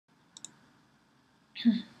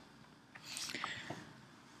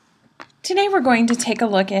Today we're going to take a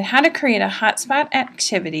look at how to create a hotspot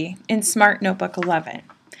activity in Smart Notebook 11.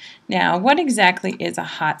 Now, what exactly is a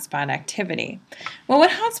hotspot activity? Well,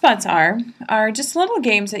 what hotspots are just little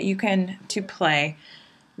games that you can play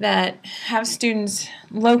that have students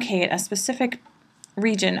locate a specific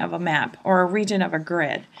region of a map or a region of a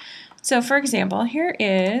grid. So, for example, here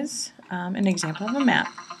is an example of a map.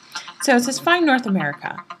 So it says find North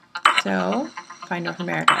America. So find North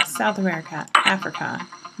America, South America, Africa,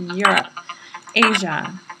 Europe,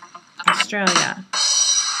 Asia, Australia.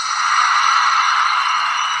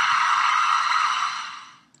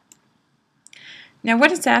 Now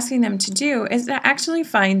what it's asking them to do is to actually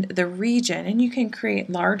find the region, and you can create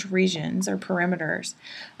large regions or perimeters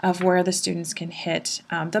of where the students can hit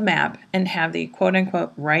the map and have the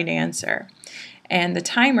quote-unquote right answer. And the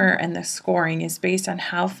timer and the scoring is based on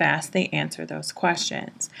how fast they answer those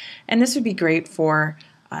questions. And this would be great for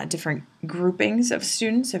different groupings of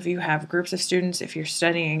students. If you have groups of students, if you're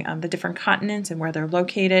studying the different continents and where they're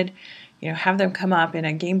located, have them come up in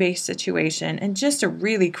a game-based situation and just a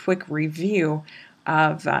really quick review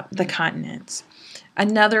of the continents.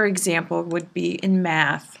 Another example would be in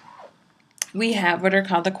math. We have what are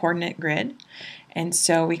called the coordinate grid, and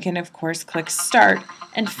so we can of course click start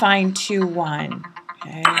and find 2, 1,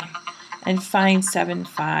 okay, and find 7,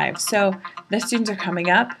 5. So the students are coming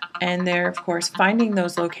up and they're of course finding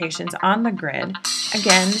those locations on the grid.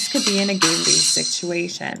 Again, this could be in a game-based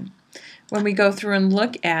situation. When we go through and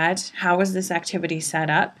look at how was this activity set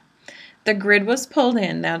up, the grid was pulled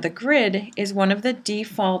in. Now the grid is one of the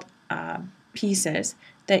default pieces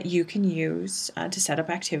that you can use to set up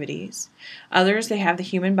activities. Others, they have the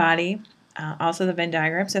human body, also the Venn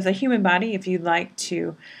diagram. So the human body, if you'd like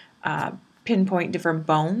to pinpoint different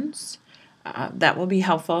bones, that will be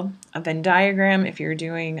helpful. A Venn diagram if you're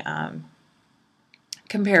doing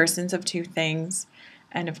comparisons of two things,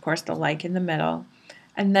 and of course the like in the middle.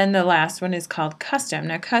 And then the last one is called custom.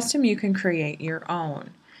 Now custom, you can create your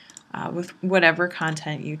own with whatever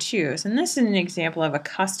content you choose. And this is an example of a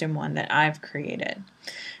custom one that I've created.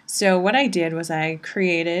 So what I did was I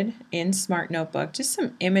created in Smart Notebook just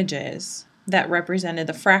some images that represented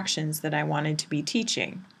the fractions that I wanted to be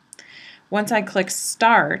teaching. Once I click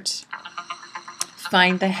start,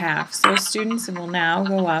 find the half. So students will now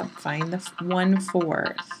go up, find the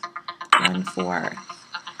 1/4, 1/4,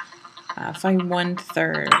 find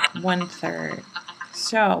 1/3, 1/3.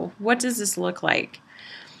 So what does this look like?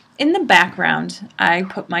 In the background, I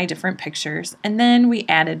put my different pictures, and then we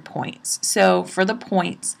added points. So for the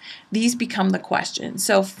points, these become the questions.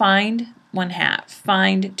 So find 1/2,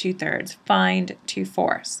 find 2/3, find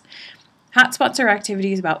 2/4. Hotspots are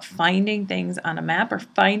activities about finding things on a map or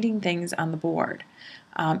finding things on the board.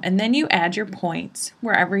 And then you add your points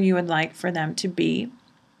wherever you would like for them to be.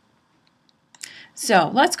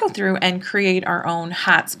 So let's go through and create our own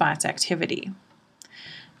hotspots activity.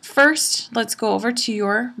 First, let's go over to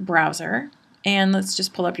your browser and let's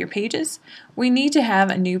just pull up your pages. We need to have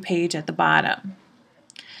a new page at the bottom.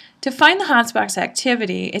 To find the hotspots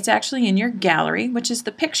activity, it's actually in your gallery, which is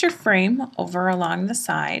the picture frame over along the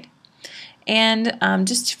side. And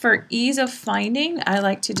just for ease of finding, I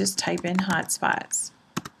like to just type in hotspots.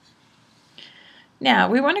 Now,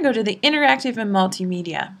 we want to go to the interactive and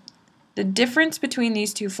multimedia. The difference between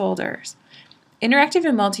these two folders. Interactive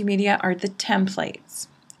and multimedia are the templates,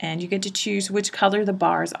 and you get to choose which color the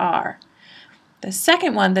bars are. The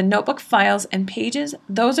second one, the notebook files and pages,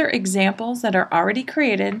 those are examples that are already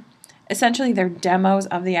created. Essentially, they're demos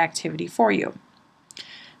of the activity for you.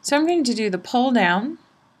 So I'm going to do the pull down,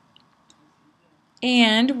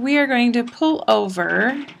 and we are going to pull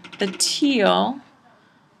over the teal.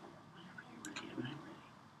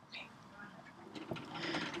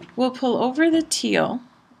 We'll pull over the teal,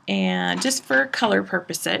 and just for color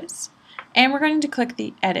purposes, and we're going to click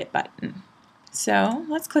the edit button. So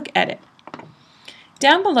let's click edit.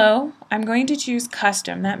 Down below, I'm going to choose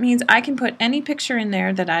custom. That means I can put any picture in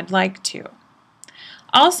there that I'd like to.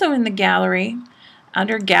 Also in the gallery,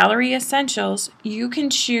 under Gallery Essentials, you can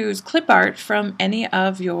choose clip art from any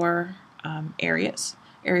of your areas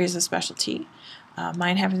of specialty.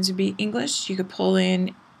 Mine happens to be English. You could pull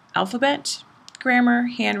in alphabet, grammar,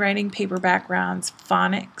 handwriting, paper backgrounds,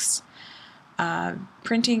 phonics,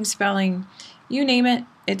 printing, spelling, you name it,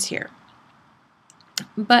 it's here.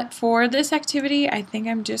 But for this activity, I think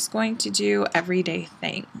I'm just going to do everyday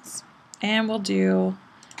things. And we'll do,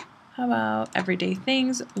 how about everyday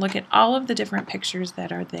things? Look at all of the different pictures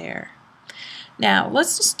that are there. Now,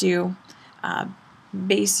 let's just do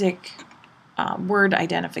basic word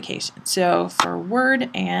identification. So for word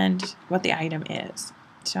and what the item is.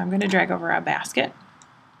 So I'm going to drag over a basket.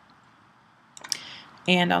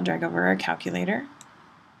 And I'll drag over our calculator.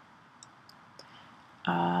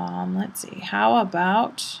 Let's see, how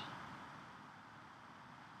about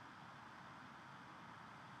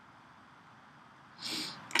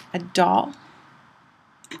a doll?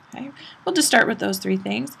 Okay, we'll just start with those three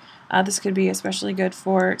things. This could be especially good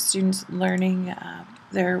for students learning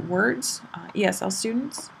their words, ESL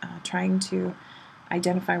students trying to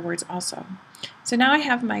identify words also. So now I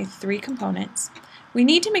have my three components. We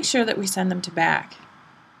need to make sure that we send them to back.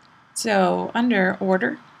 So under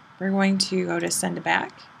order, we're going to go to send to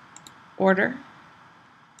back, order,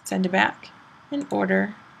 send to back, and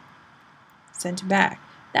order, send to back.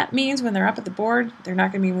 That means when they're up at the board, they're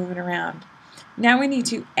not going to be moving around. Now we need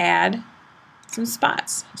to add some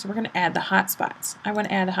spots. So we're going to add the hot spots. I want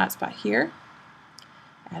to add a hot spot here,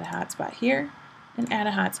 add a hot spot here, and add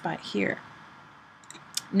a hot spot here.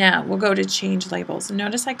 Now we'll go to change labels. And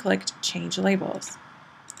notice I clicked change labels.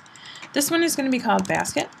 This one is going to be called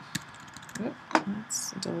basket.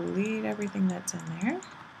 Let's delete everything that's in there.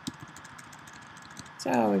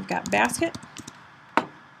 So we've got basket,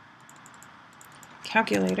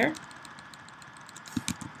 calculator,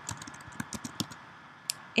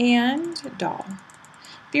 and doll.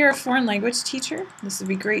 If you're a foreign language teacher, this would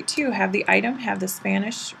be great too. Have the item, have the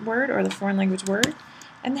Spanish word or the foreign language word,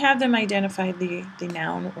 and have them identify the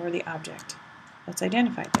noun or the object that's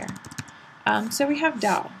identified there. So we have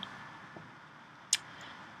doll.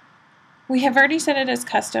 We have already set it as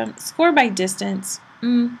custom. Score by distance.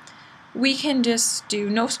 We can just do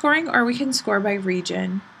no scoring, or we can score by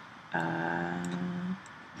region. And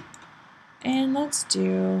let's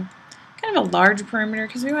do kind of a large perimeter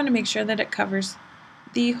because we want to make sure that it covers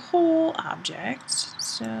the whole object.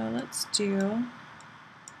 So let's do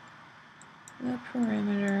the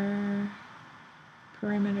perimeter,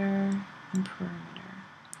 perimeter, and perimeter.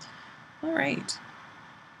 All right.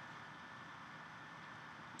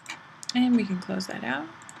 And we can close that out.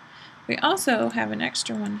 We also have an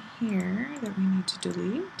extra one here that we need to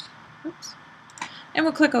delete. Oops. And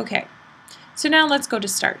we'll click OK. So now let's go to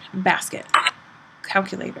start. Basket,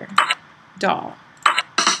 calculator, doll,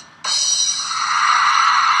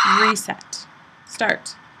 reset,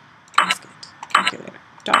 start, basket, calculator,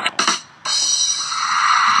 doll,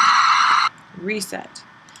 reset.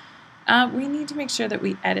 We need to make sure that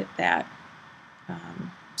we edit that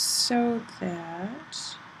so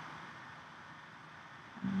that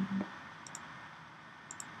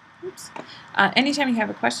anytime you have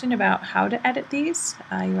a question about how to edit these,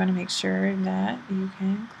 you want to make sure that you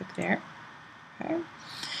can click there. Okay.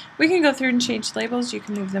 We can go through and change labels. You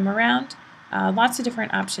can move them around. Lots of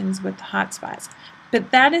different options with the hotspots.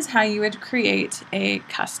 But that is how you would create a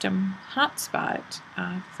custom hotspot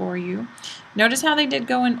for you. Notice how they did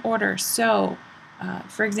go in order. So,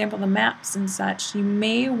 for example, the maps and such, you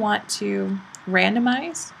may want to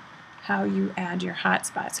randomize how you add your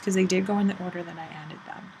hotspots because they did go in the order that I added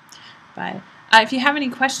them. But if you have any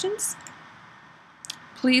questions,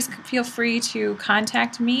 please feel free to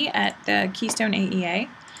contact me at the Keystone AEA,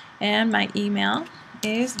 and my email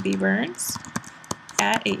is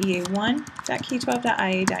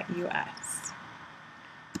bburns@aea1.k12.ia.us.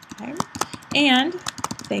 Okay? And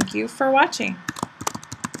thank you for watching.